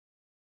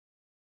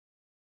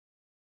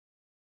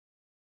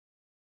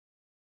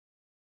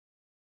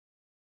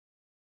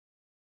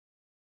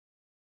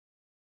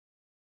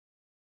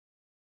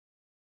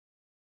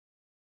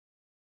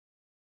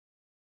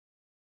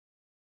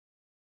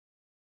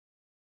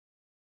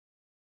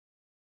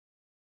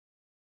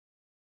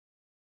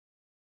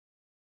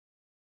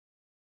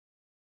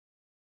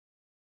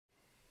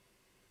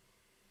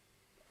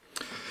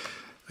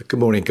Good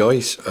morning,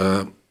 guys.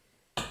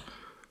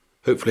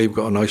 Hopefully we've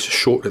got a nice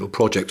short little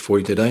project for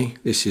you today.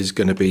 This is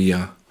going to be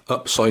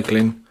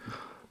upcycling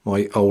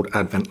my old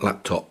Advent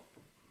laptop.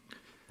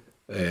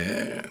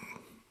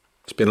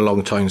 It's been a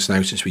long time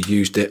now since we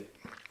used it.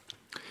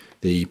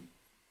 The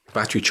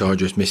battery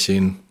charger is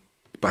missing.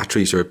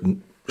 Batteries are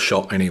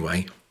shot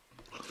anyway.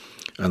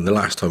 And the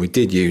last time we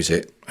did use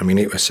it, I mean,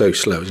 it was so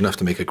slow, it was enough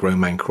to make a grown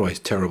man cry. It's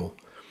terrible.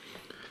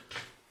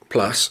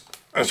 Plus,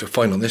 as you'll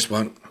find on this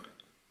one,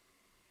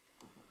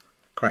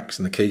 cracks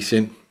in the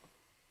casing,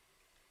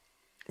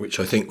 which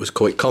I think was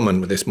quite common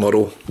with this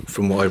model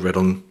from what I read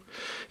on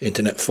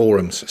internet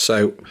forums.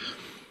 So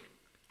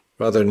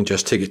rather than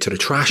just take it to the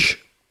trash,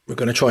 we're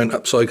going to try and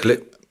upcycle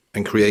it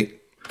and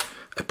create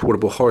a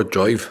portable hard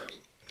drive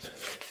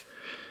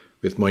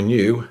with my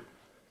new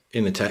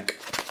Initech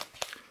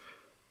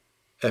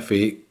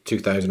FE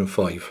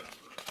 2005.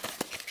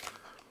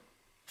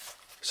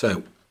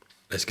 So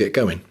let's get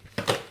going.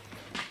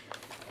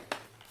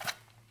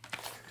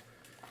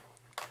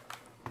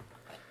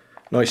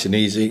 Nice and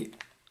easy.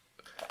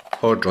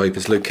 Hard drive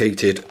is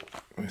located,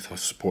 if I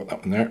support that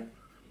one there,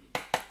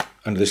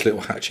 under this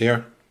little hatch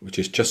here, which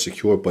is just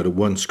secured by the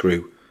one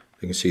screw.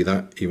 You can see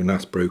that, even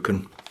that's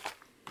broken.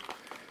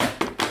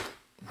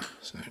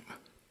 So,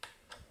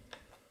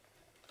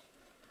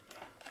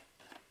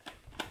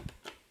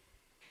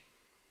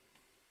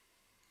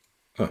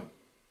 oh,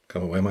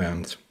 come away my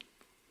hands.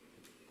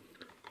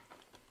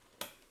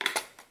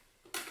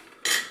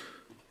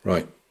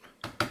 Right.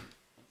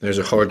 There's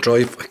a hard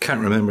drive. I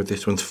can't remember if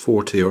this one's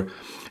 40 or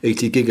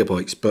 80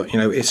 gigabytes, but you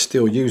know, it's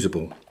still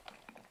usable.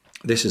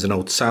 This is an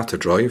old SATA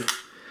drive,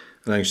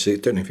 and I see,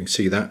 don't know if you can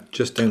see that,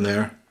 just down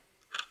there,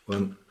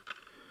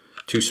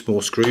 two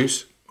small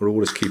screws are all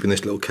that's keeping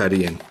this little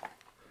caddy in.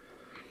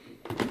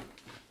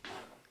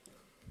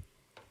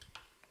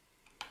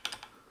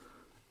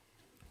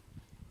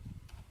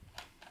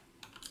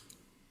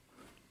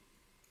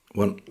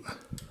 One.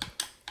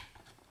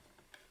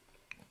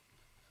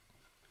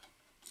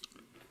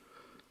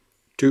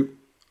 Two,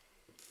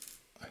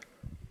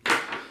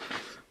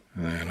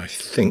 and I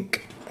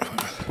think,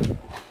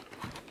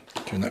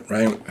 turn that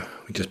round,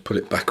 we just pull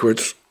it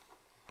backwards.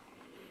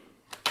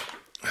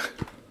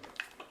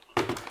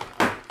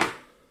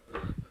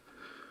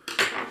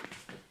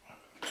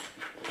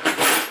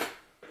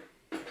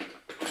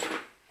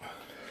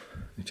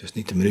 You just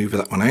need to manoeuvre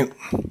that one out.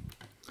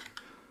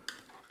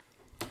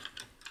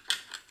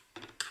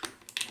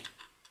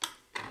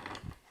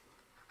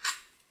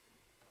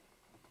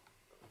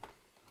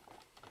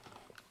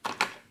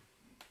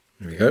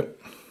 There we go.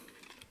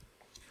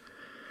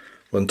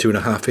 1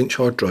 2.5 inch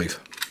hard drive.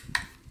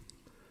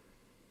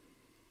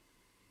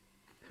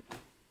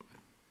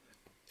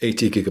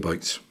 80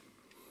 gigabytes.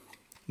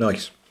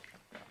 Nice.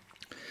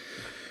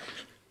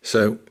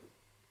 So,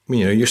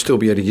 you know, you'll still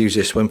be able to use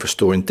this one for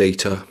storing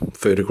data,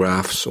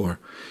 photographs, or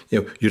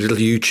you know, your little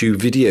YouTube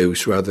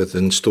videos, rather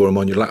than store them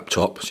on your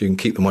laptop, so you can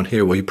keep them on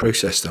here while you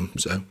process them.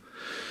 So,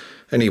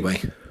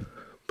 anyway,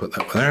 put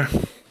that one there.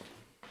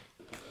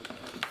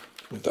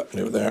 Put that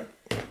one over there.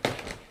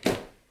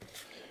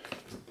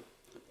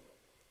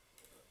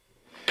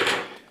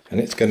 And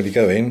it's going to be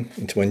going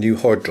into my new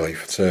hard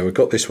drive. So we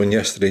got this one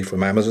yesterday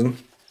from Amazon,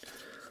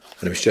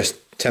 and it was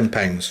just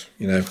 £10.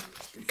 You know,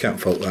 you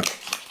can't fault that.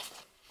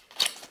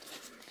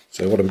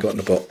 So what have we got in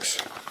the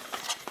box?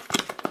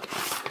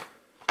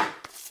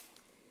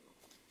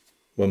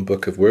 One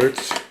book of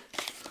words.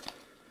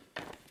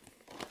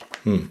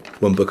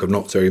 One book of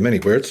not very many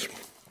words.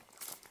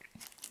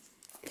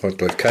 Hard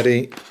drive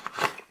caddy.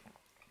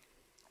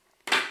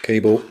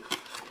 Cable.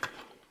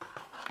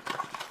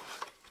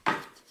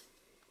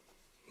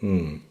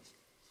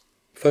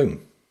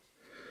 Phone.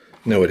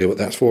 No idea what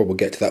that's for. We'll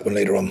get to that one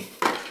later on.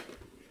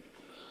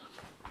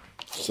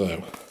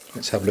 So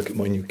let's have a look at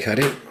my new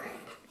caddy.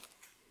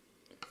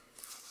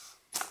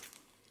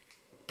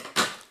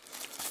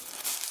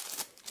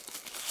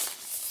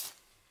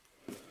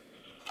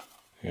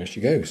 Here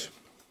she goes.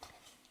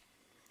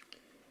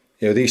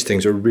 You know, these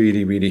things are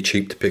really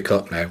cheap to pick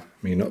up now. I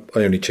mean, I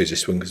only chose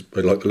this one because I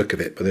like the look of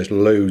it, but there's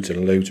loads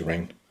and loads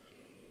around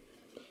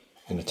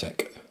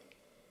Initech.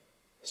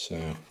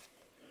 So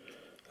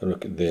a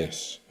look at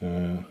this.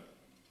 You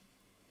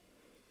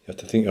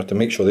have to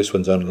make sure this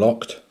one's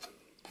unlocked,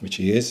 which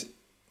he is,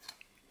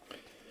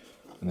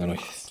 and then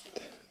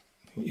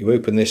you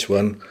open this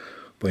one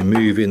by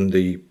moving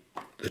the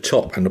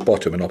top and the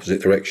bottom in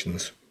opposite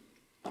directions.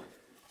 So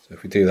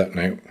if we do that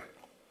now,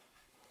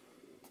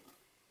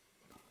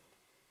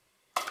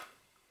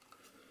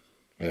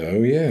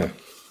 oh yeah,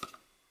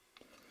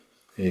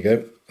 there you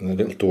go, and the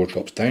little door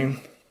drops down.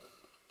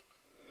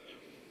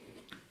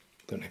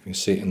 Don't know if you can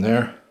see it in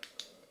there.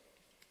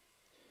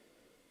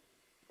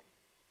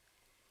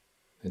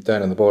 And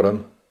down at the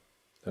bottom,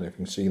 don't know if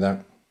you can see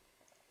that.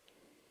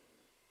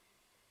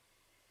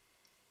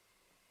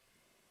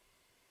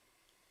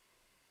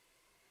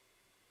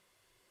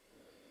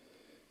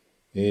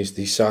 Is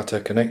the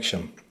SATA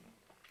connection.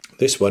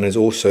 This one is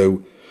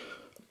also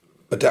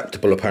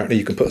adaptable apparently.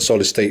 You can put a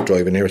solid state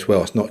drive in here as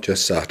well. It's not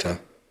just SATA.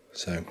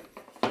 So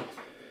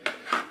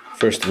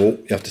first of all,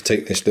 you have to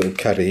take this little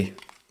caddy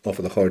off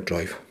of the hard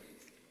drive.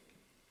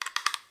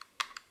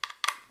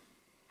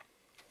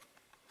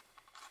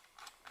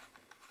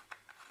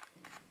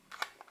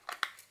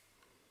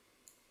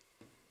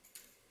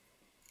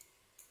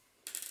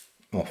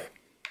 Off.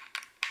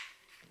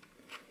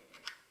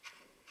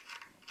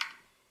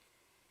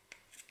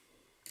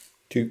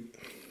 Two.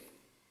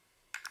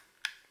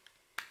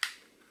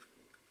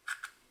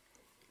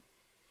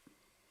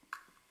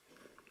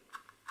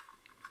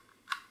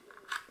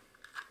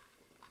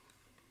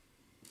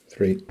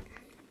 Three.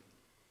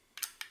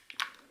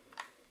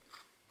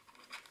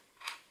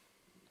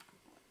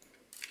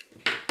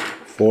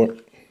 Four.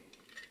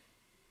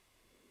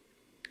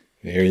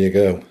 Here you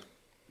go.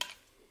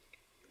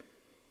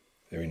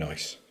 Very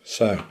nice.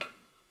 So,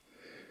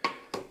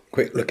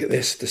 quick look at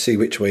this to see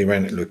which way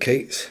around it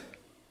locates.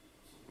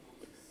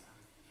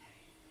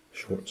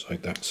 Short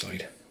side, that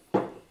side.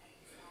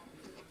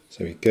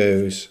 So it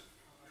goes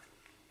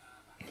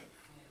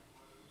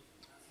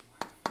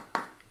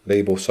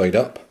label side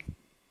up.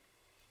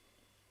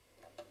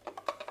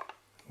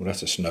 Well,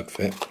 that's a snug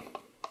fit.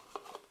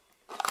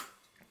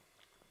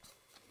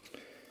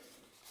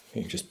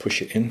 You just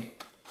push it in,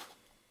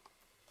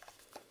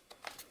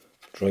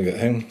 drive it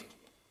home,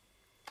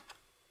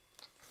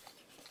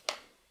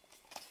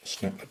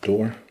 snap the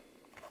door.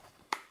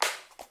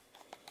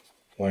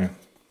 Wow,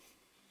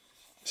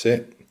 that's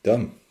it,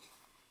 done.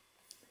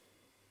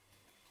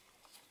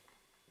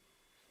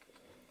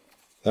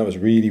 That was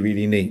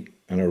really neat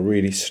and a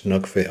really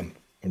snug fit.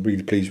 I'm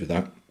really pleased with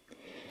that.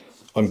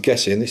 I'm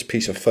guessing this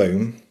piece of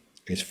foam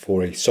is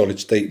for a solid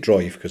state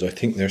drive because I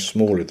think they're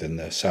smaller than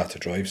the SATA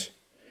drives.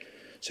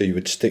 So you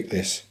would stick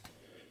this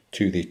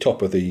to the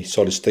top of the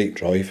solid state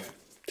drive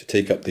to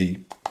take up the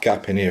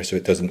gap in here so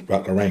it doesn't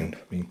rattle around.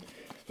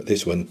 But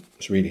this one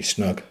is really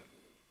snug.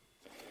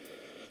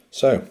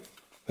 So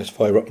let's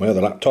fire up my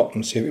other laptop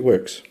and see if it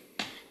works.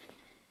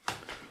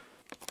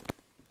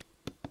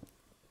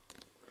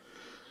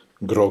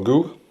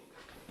 Grogu.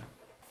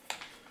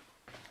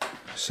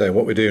 So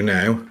what we do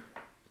now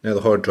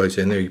the hard drive's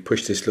in there, you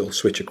push this little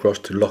switch across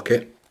to lock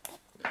it.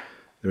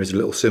 There is a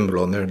little symbol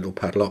on there, a little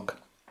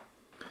padlock.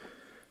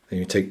 Then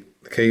you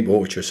take the cable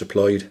which are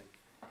supplied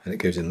and it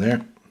goes in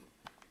there.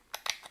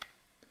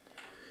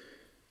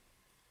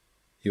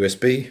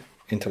 USB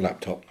into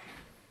laptop.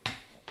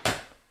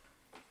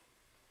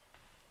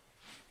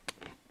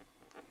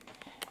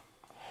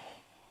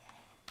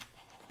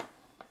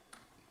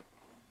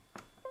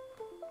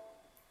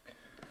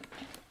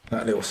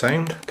 That little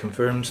sound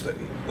confirms that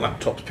the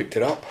laptop's picked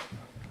it up.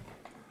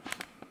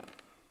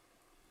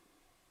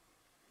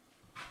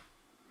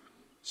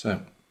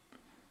 So,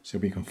 see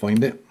if we can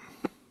find it.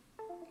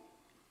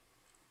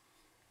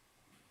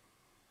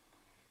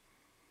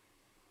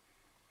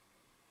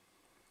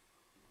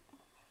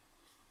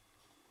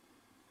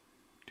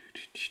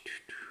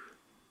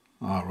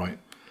 Alright,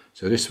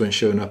 so this one's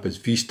showing up as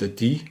Vista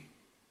D.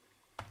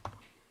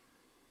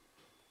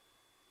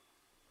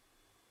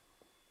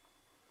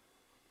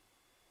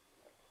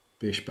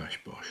 Bish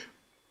bash bosh.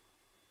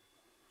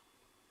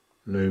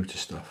 Loads of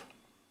stuff.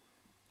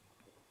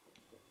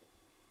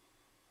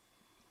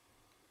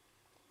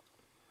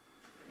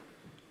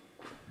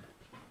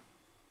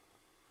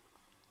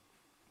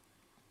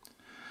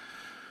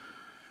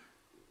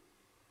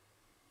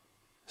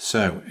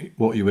 So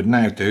what you would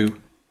now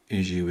do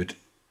is you would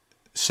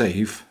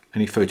save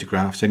any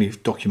photographs, any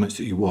documents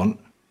that you want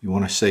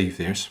to save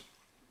this,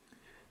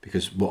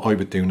 because what I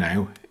would do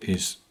now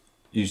is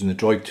using the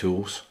drive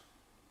tools,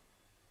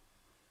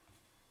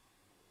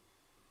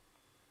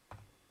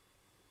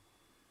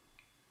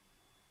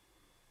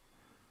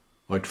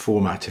 I'd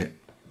format it.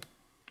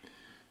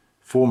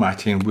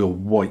 Formatting will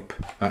wipe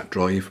that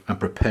drive and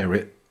prepare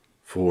it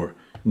for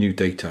new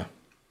data.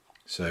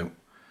 So,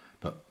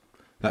 but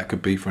that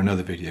could be for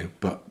another video.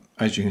 But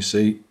as you can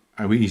see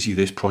how easy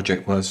this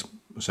project was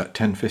that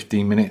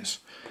 10-15 minutes.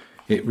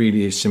 It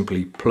really is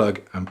simply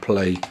plug and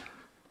play.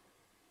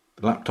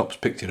 The laptop's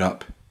picked it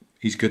up,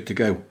 he's good to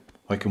go.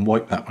 I can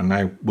wipe that one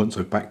now once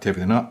I've backed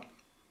everything up,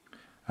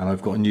 and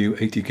I've got a new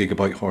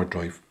 80GB hard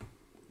drive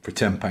for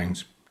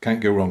 £10. Can't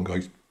go wrong,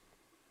 guys.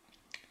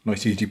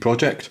 Nice easy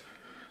project.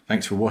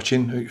 Thanks for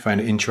watching. Hope you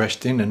found it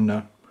interesting,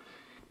 and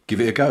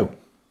give it a go.